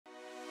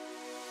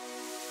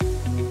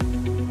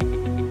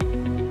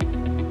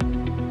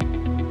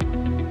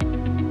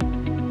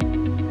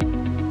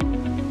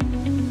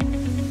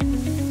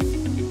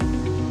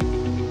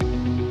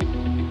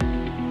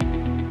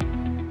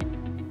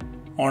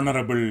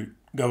Honorable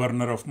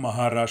Governor of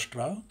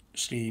Maharashtra,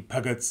 Shri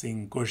Bhagat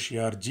Singh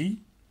Koshyari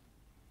Ji,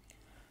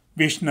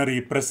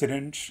 Visionary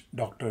President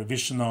Dr.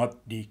 Vishawanath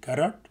D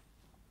Karad,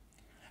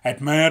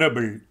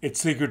 Admirable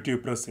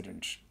Executive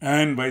President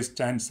and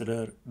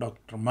Vice-Chancellor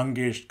Dr.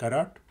 Mangesh T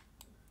Karad,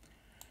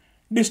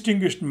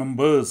 distinguished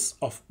members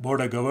of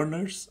Board of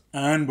Governors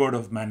and Board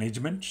of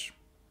Management,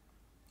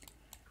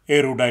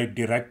 erudite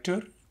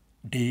director,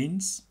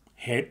 deans,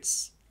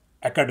 heads,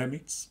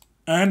 academics,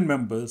 and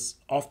members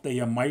of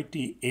the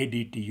MIT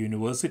ADT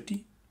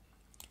University,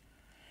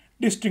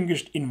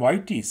 distinguished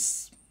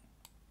invitees,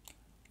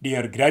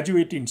 dear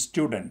graduating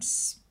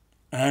students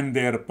and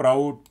their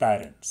proud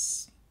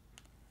parents,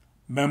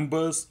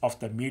 members of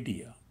the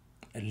media,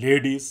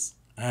 ladies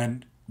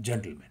and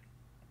gentlemen.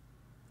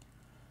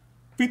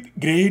 With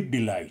great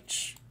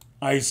delight,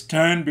 I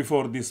stand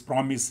before this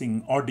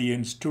promising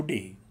audience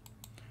today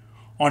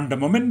on the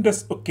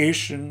momentous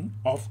occasion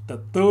of the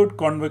third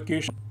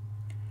convocation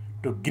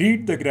to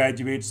greet the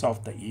graduates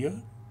of the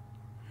year,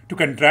 to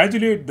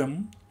congratulate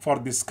them for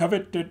this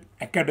coveted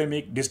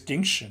academic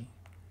distinction,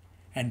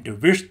 and to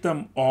wish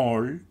them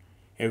all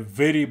a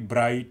very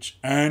bright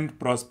and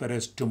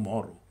prosperous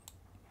tomorrow.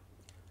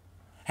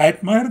 I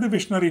admire the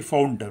visionary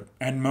founder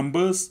and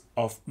members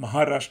of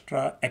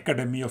Maharashtra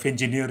Academy of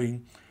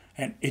Engineering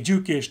and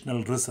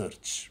Educational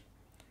Research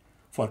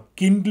for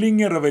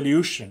kindling a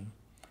revolution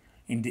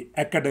in the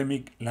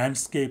academic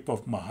landscape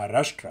of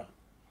Maharashtra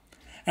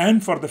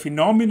and for the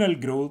phenomenal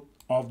growth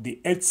of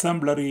the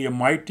exemplary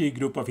MIT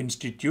group of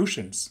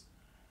institutions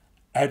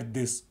at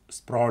this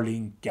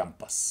sprawling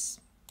campus.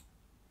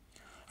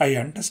 I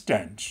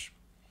understand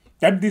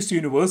that this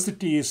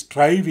university is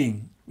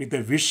striving with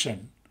a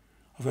vision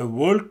of a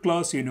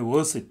world-class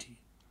university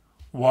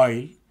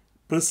while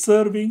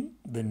preserving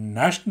the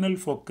national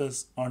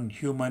focus on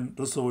human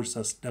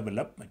resources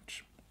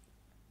development.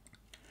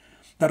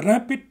 The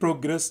rapid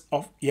progress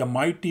of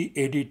MIT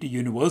ADT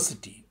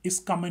University is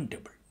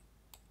commendable.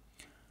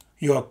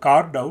 You have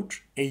carved out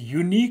a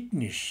unique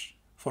niche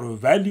for a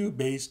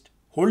value-based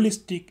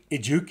holistic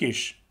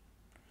education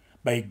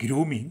by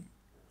grooming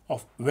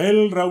of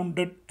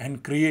well-rounded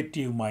and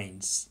creative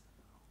minds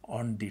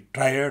on the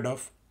triad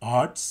of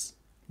arts,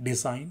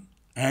 design,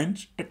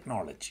 and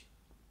technology.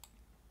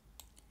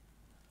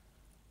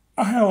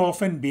 I have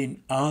often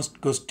been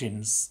asked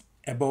questions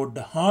about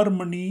the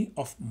harmony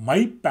of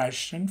my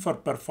passion for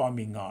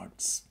performing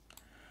arts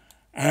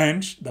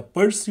and the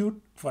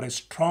pursuit for a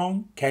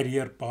strong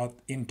career path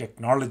in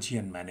technology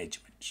and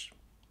management.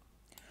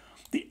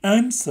 The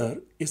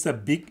answer is a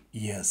big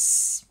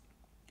yes.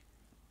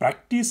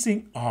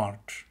 Practicing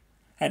art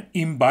and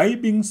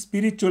imbibing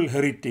spiritual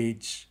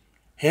heritage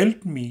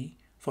helped me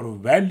for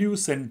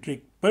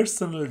value-centric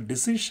personal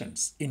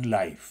decisions in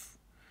life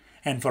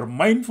and for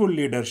mindful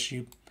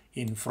leadership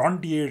in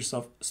frontiers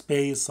of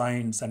space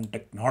science and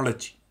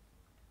technology.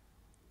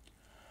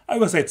 I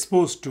was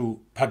exposed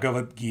to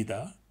Bhagavad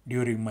Gita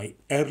during my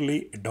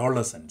early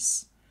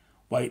adolescence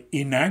while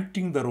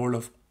enacting the role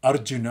of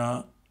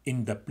Arjuna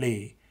in the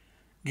play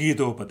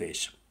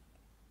Gitopadesham.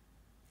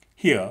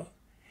 Here,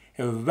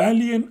 a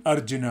valiant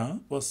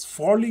Arjuna was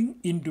falling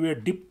into a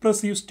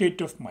depressive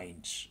state of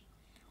mind,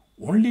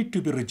 only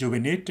to be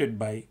rejuvenated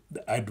by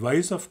the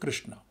advice of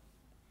Krishna.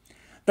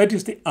 That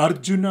is the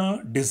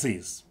Arjuna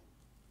disease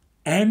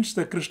and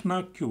the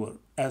Krishna cure,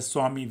 as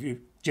Swami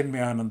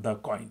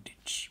Chinmayananda coined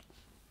it.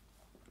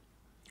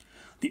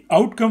 The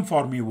outcome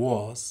for me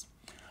was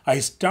I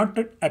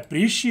started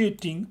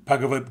appreciating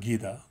Bhagavad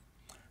Gita.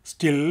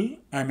 Still,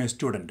 I am a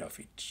student of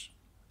it.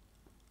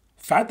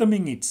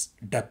 Fathoming its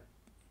depth,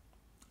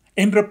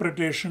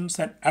 interpretations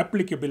and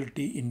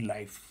applicability in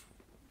life,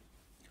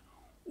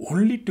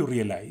 only to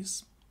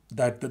realize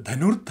that the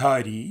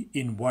Dhanurdhari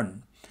in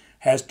one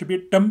has to be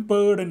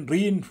tempered and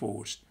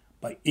reinforced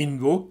by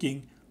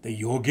invoking the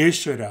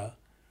Yogeshwara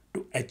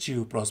to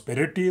achieve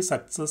prosperity,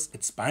 success,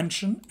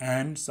 expansion,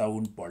 and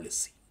sound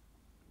policy.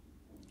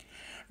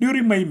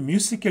 During my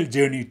musical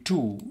journey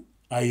too,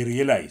 I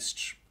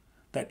realized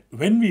that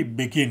when we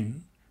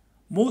begin,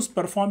 most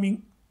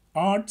performing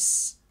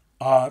arts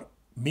are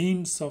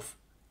means of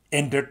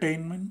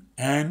entertainment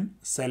and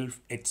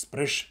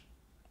self-expression.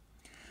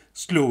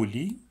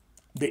 Slowly,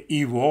 they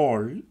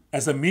evolve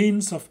as a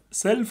means of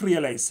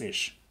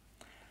self-realization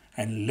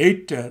and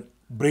later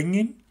bring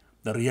in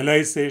the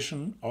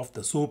realization of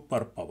the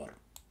superpower.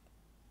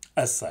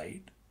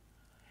 Aside,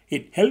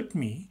 it helped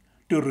me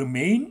to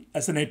remain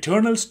as an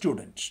eternal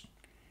student,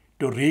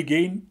 to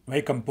regain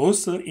my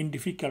composure in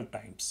difficult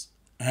times,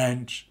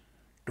 and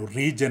to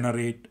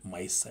regenerate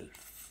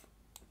myself.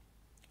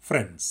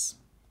 Friends,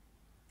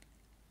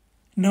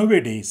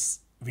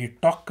 nowadays we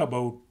talk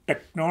about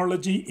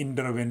technology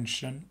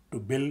intervention to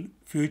build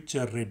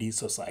future-ready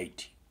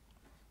society.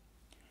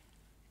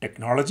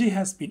 Technology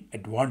has been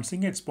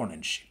advancing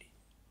exponentially.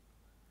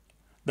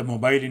 The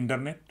mobile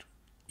internet,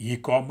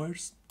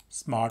 e-commerce,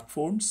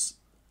 smartphones,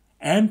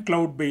 and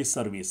cloud-based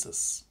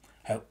services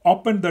have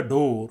opened the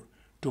door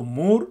to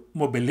more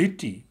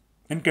mobility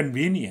and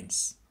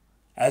convenience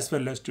as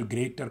well as to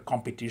greater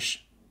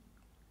competition.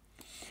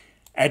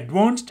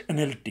 Advanced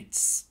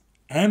analytics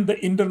and the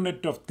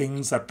Internet of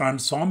Things are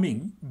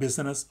transforming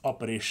business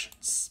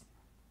operations.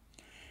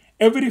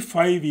 Every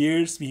 5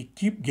 years, we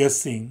keep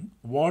guessing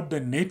what the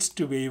next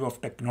wave of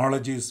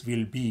technologies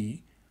will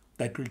be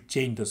that will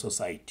change the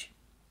society.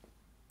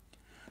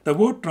 The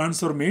word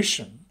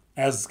transformation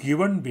has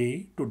given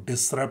way to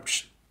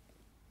disruption.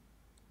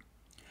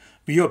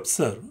 We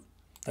observe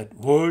that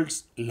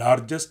world's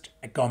largest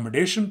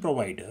accommodation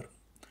provider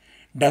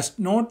does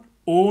not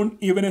own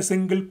even a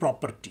single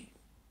property,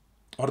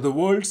 or the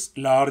world's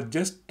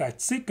largest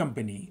taxi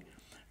company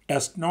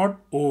does not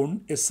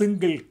own a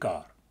single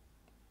car.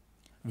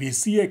 We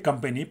see a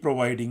company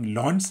providing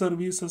launch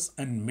services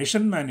and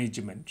mission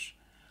management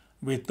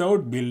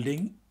without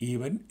building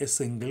even a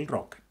single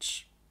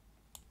rocket.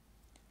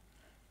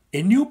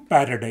 A new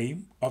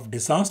paradigm of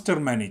disaster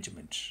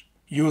management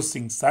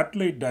using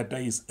satellite data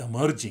is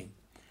emerging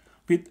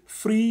with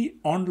free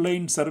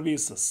online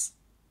services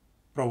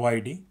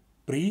providing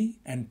pre-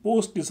 and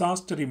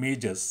post-disaster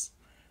images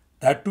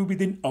that too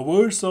within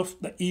hours of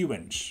the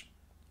event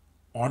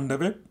on the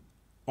web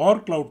or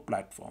cloud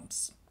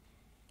platforms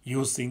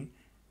using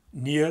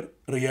near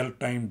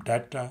real-time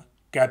data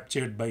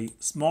captured by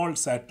small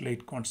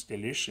satellite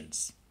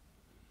constellations.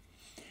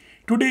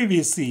 Today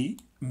we see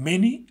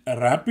many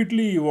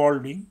rapidly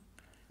evolving,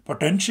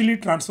 potentially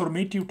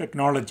transformative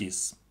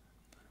technologies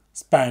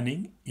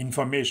spanning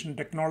information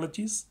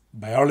technologies,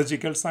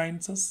 biological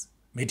sciences,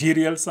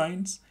 material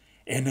science,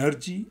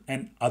 energy,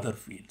 and other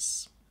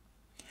fields.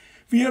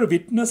 We are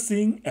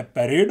witnessing a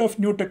parade of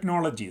new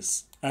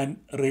technologies and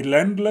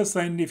relentless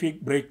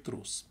scientific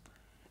breakthroughs,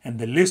 and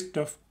the list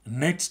of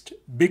next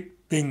big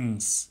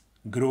things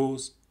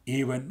grows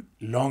even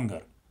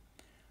longer.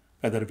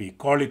 Whether we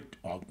call it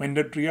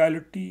augmented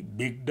reality,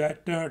 big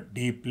data,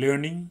 deep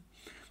learning,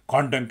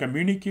 quantum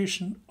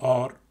communication,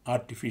 or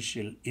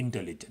artificial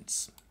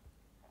intelligence.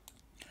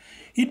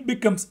 It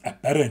becomes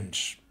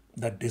apparent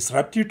that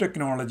disruptive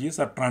technologies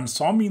are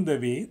transforming the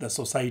way the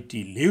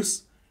society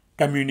lives,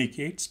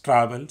 communicates,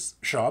 travels,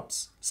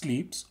 shops,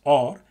 sleeps,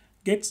 or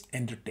gets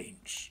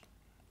entertained.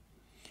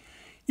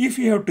 If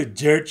we have to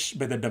judge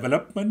by the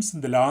developments in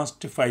the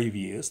last 5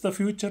 years, the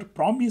future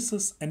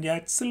promises an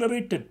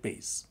accelerated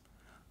pace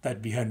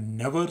that we have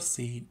never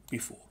seen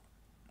before.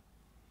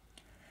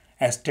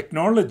 As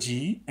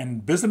technology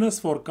and business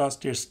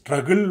forecasters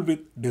struggle with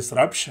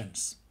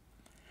disruptions,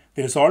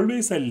 there is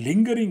always a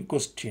lingering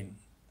question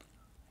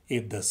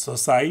if the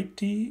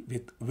society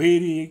with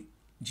varying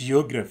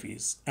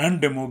geographies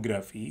and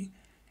demography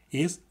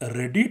is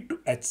ready to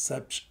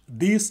accept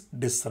these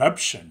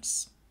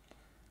disruptions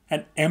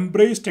and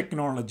embrace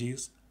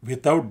technologies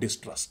without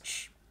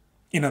distrust.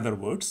 In other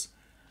words,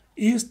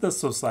 is the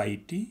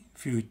society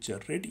future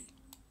ready?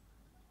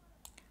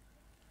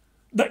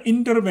 The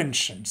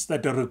interventions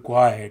that are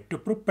required to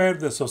prepare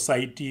the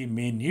society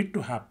may need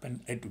to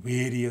happen at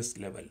various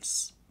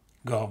levels: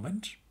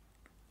 government,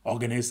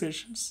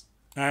 organizations,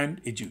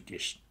 and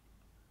education.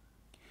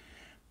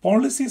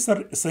 Policies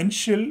are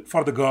essential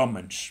for the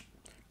government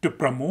to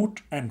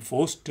promote and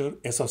foster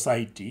a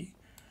society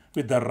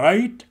with the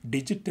right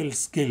digital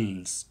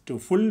skills to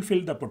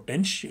fulfill the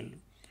potential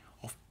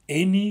of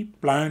any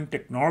planned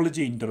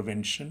technology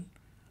intervention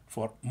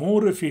for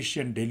more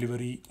efficient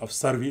delivery of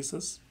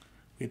services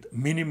with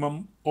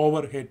minimum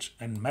overhead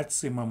and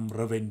maximum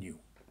revenue.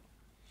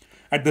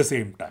 At the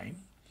same time,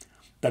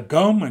 the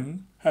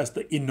government has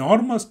the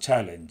enormous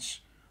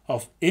challenge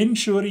of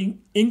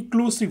ensuring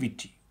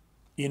inclusivity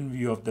in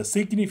view of the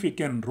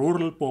significant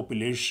rural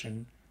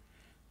population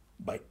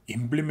by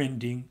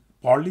implementing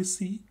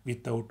policy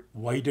without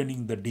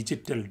widening the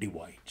digital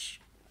divide.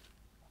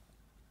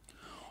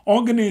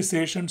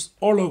 Organizations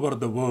all over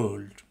the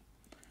world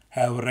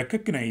have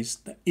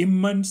recognized the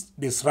immense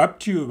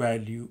disruptive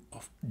value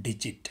of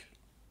digital.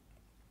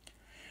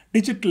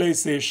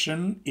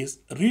 Digitalization is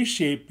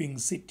reshaping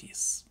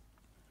cities,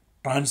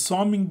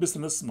 transforming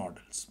business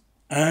models,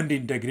 and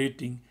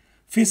integrating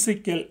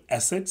physical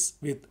assets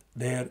with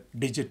their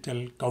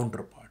digital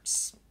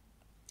counterparts.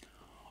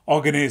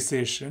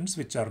 Organizations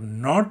which are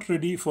not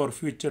ready for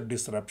future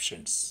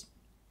disruptions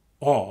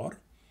or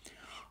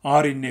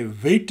are in a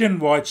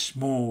wait-and-watch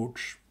mode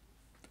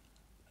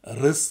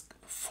risk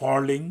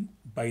falling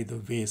by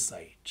the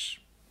wayside.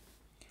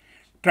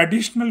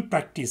 Traditional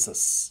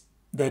practices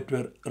that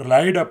were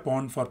relied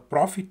upon for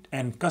profit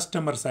and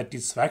customer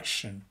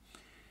satisfaction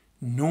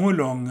no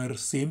longer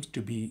seems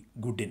to be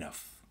good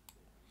enough.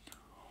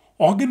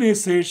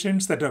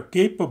 Organizations that are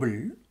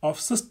capable of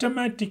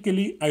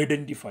systematically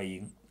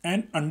identifying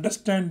and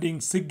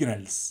understanding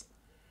signals,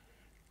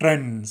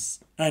 trends,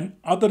 and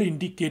other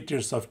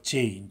indicators of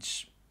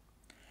change,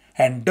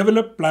 and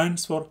develop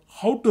plans for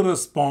how to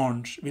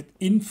respond with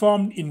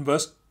informed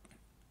investment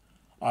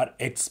are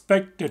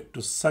expected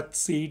to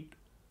succeed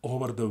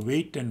over the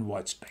wait and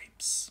watch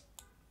times.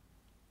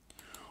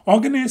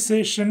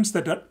 Organizations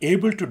that are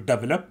able to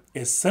develop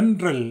a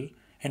central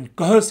and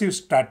cohesive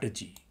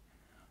strategy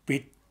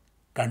which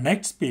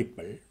connects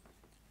people,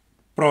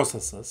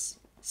 processes,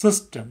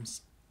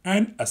 systems,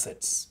 and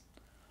assets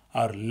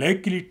are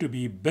likely to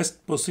be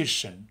best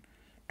positioned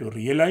to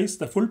realize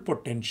the full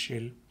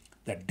potential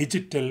that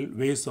digital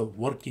ways of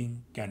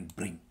working can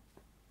bring.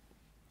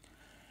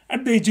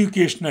 At the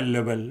educational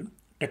level,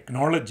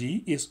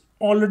 technology is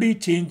already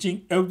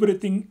changing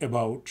everything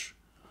about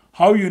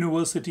how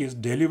universities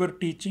deliver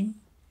teaching,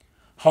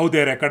 how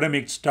their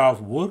academic staff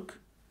work,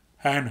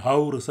 and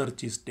how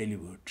research is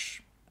delivered.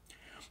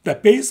 The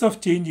pace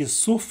of change is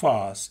so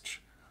fast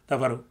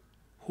that our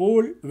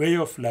whole way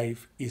of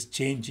life is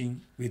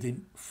changing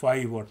within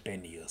 5 or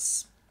 10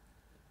 years.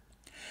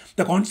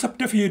 The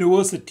concept of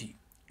university,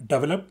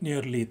 developed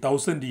nearly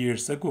 1,000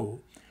 years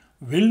ago,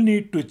 will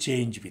need to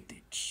change with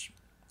it.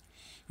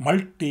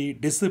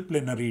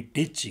 Multidisciplinary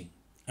teaching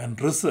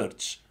and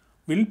research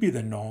will be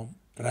the norm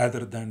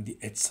rather than the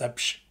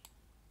exception.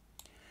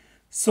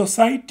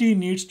 Society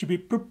needs to be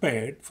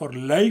prepared for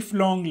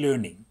lifelong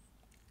learning,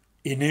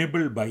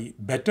 enabled by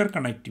better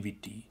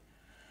connectivity,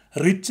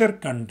 richer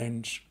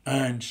content,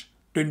 and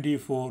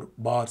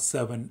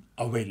 24/7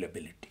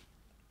 availability.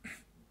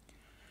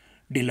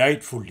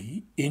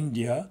 Delightfully,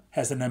 India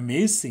has an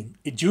amazing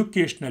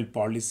educational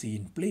policy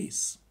in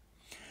place,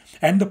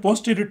 and the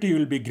posterity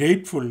will be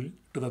grateful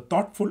to the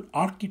thoughtful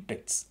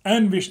architects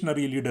and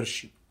visionary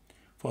leadership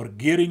for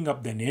gearing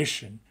up the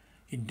nation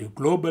into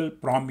global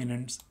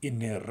prominence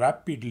in a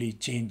rapidly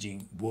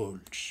changing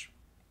world.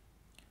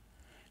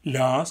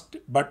 Last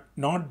but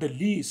not the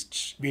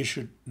least, we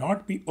should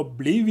not be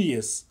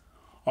oblivious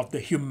of the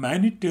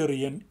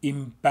humanitarian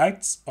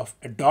impacts of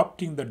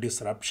adopting the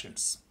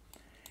disruptions,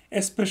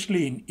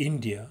 especially in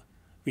India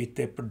with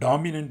a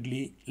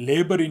predominantly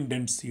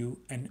labor-intensive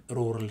and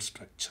rural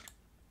structure.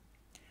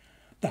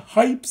 The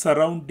hype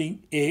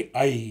surrounding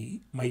AI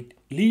might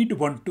lead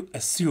one to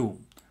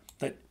assume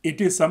that it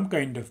is some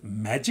kind of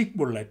magic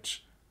bullet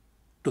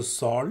to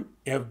solve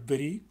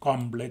every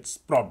complex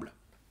problem.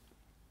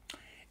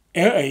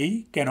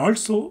 AI can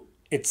also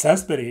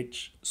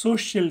exacerbate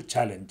social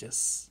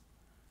challenges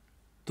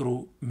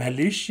through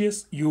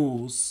malicious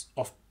use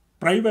of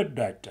private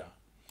data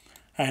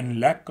and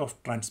lack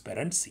of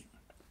transparency.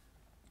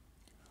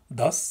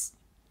 Thus,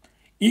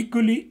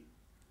 equally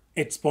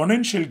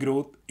exponential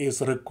growth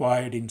is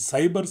required in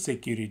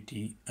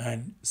cybersecurity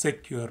and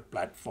secure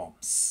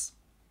platforms.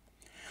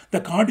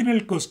 The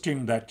cardinal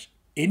question that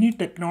any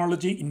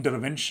technology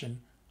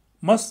intervention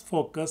must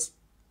focus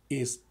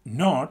is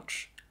not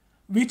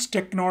which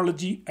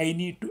technology I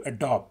need to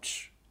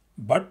adopt,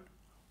 but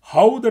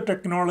how the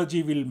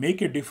technology will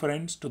make a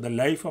difference to the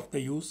life of the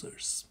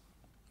users.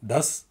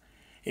 Thus,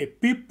 a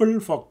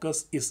people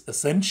focus is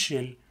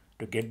essential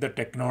to get the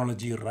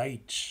technology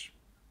right.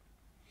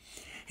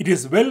 It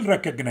is well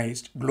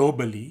recognized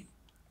globally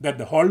that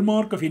the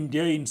hallmark of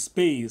India in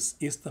space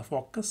is the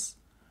focus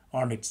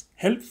on its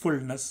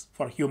helpfulness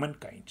for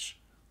humankind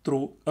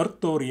through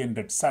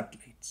Earth-oriented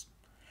satellites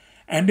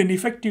and an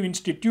effective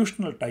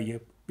institutional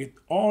tie-up with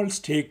all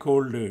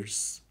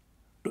stakeholders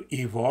to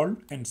evolve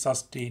and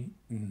sustain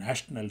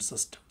national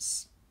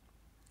systems.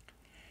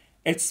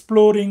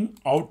 Exploring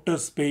outer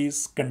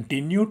space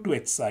continues to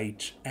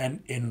excite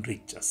and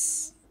enrich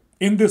us.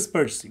 In this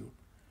pursuit,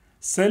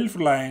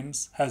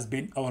 self-reliance has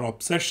been our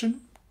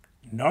obsession,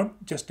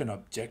 not just an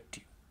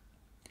objective.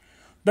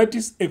 That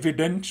is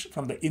evident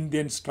from the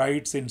Indian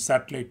strides in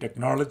satellite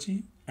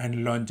technology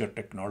and launcher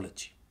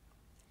technology.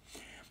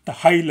 The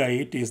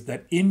highlight is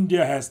that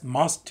India has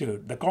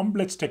mastered the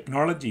complex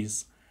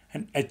technologies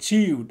and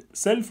achieved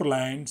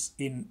self-reliance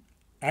in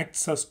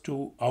access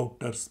to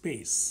outer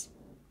space.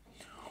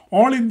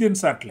 All Indian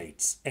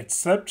satellites,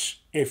 except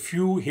a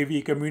few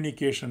heavy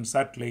communication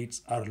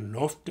satellites, are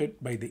lofted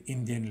by the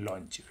Indian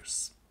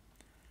launchers.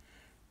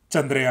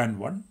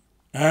 Chandrayaan-1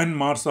 and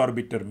Mars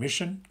Orbiter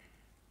mission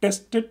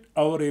tested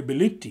our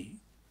ability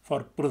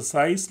for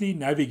precisely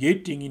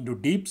navigating into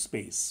deep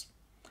space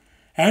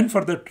and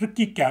for the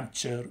tricky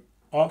capture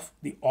of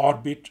the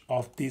orbit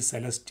of these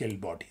celestial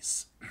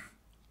bodies.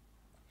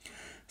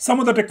 Some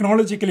of the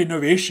technological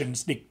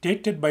innovations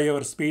dictated by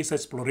our space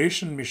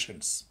exploration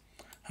missions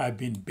have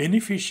been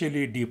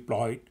beneficially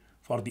deployed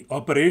for the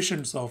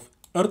operations of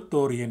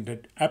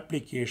Earth-oriented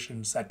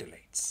application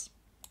satellites.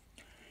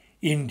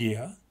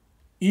 India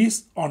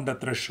is on the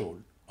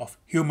threshold of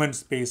human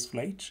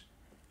spaceflight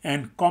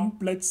and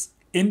complex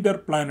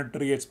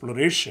interplanetary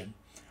exploration,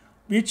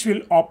 which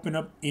will open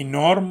up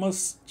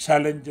enormous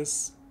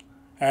challenges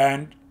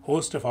and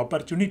host of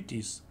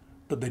opportunities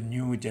to the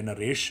new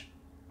generation.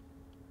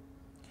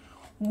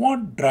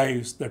 What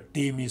drives the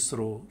team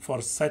ISRO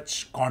for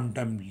such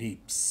quantum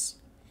leaps?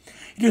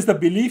 It is the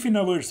belief in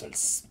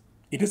ourselves.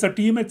 It is a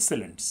team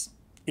excellence.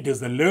 It is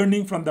the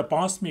learning from the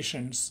past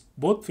missions,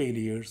 both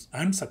failures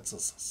and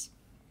successes.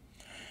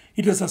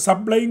 It is a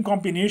sublime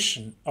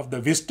combination of the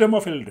wisdom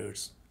of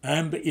elders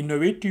and the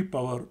innovative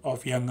power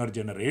of younger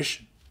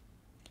generation.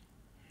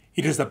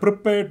 It is the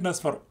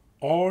preparedness for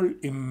all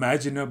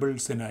imaginable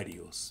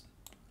scenarios.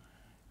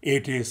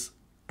 It is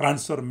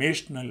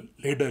transformational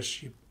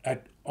leadership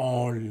at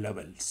all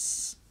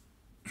levels.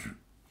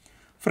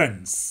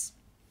 Friends,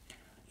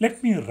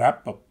 let me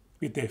wrap up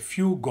with a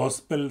few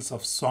Gospels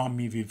of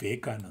Swami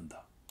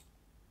Vivekananda.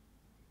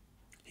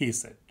 he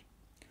said.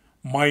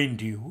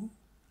 Mind you,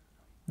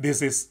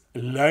 this is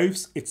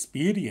life's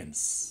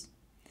experience.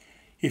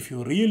 If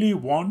you really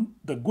want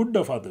the good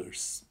of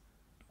others,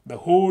 the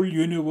whole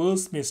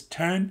universe may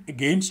stand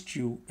against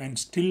you and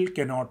still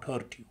cannot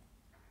hurt you.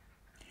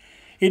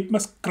 It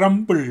must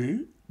crumble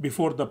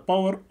before the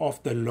power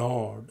of the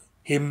Lord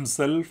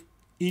Himself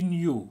in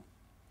you,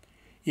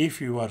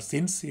 if you are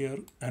sincere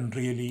and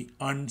really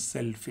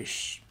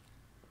unselfish.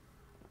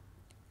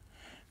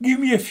 Give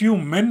me a few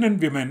men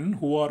and women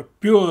who are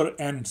pure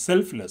and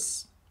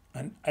selfless,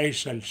 and I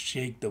shall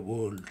shake the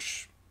world.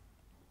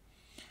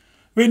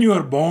 When you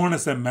are born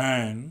as a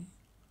man,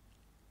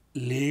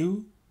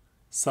 leave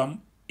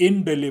some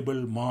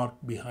indelible mark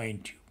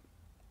behind you.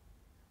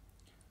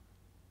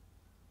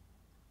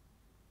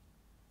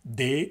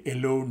 They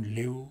alone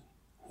live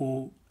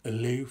who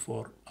live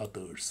for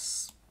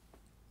others.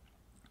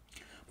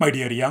 My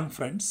dear young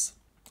friends,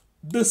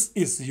 this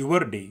is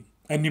your day,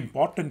 and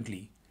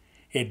importantly,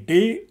 a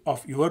day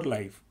of your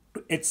life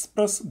to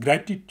express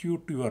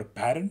gratitude to your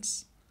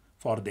parents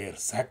for their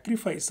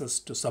sacrifices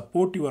to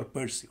support your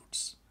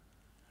pursuits,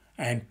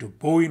 and to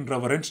bow in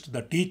reverence to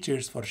the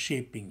teachers for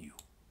shaping you.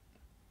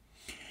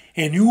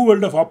 A new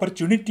world of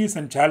opportunities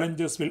and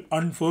challenges will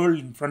unfurl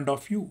in front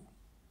of you.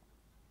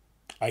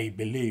 I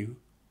believe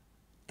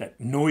that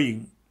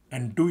knowing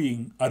and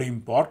doing are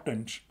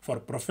important for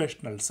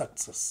professional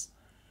success.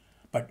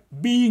 But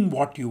being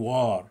what you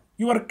are,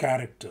 your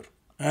character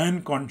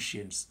and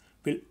conscience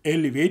will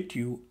elevate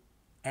you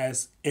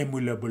as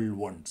emulable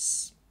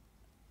ones.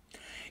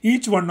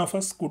 Each one of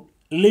us could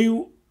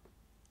live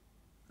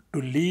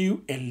to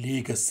leave a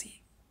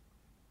legacy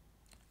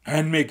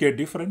and make a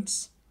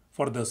difference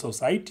for the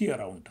society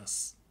around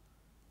us,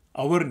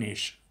 our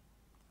nation,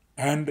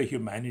 and the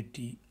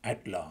humanity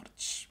at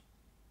large.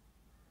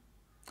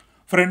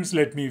 Friends,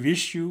 let me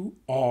wish you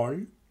all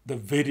the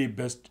very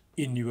best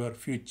in your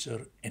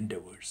future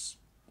endeavors.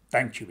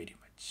 Thank you very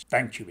much.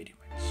 Thank you very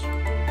much.